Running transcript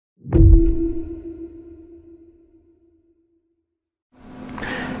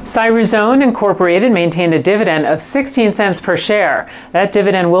Cyrusone Incorporated maintained a dividend of 16 cents per share. That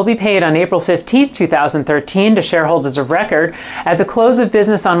dividend will be paid on April 15, 2013 to shareholders of record at the close of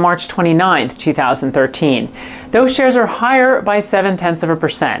business on March 29, 2013. Those shares are higher by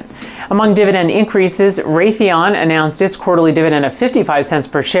 0.7%. Among dividend increases, Raytheon announced its quarterly dividend of 55 cents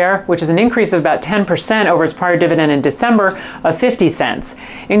per share, which is an increase of about 10% over its prior dividend in December of 50 cents.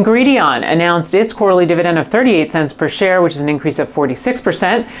 Ingredion announced its quarterly dividend of 38 cents per share, which is an increase of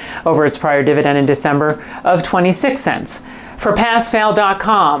 46% over its prior dividend in December of 26 cents. For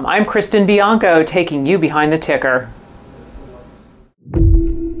PassFail.com, I'm Kristin Bianco, taking you behind the ticker.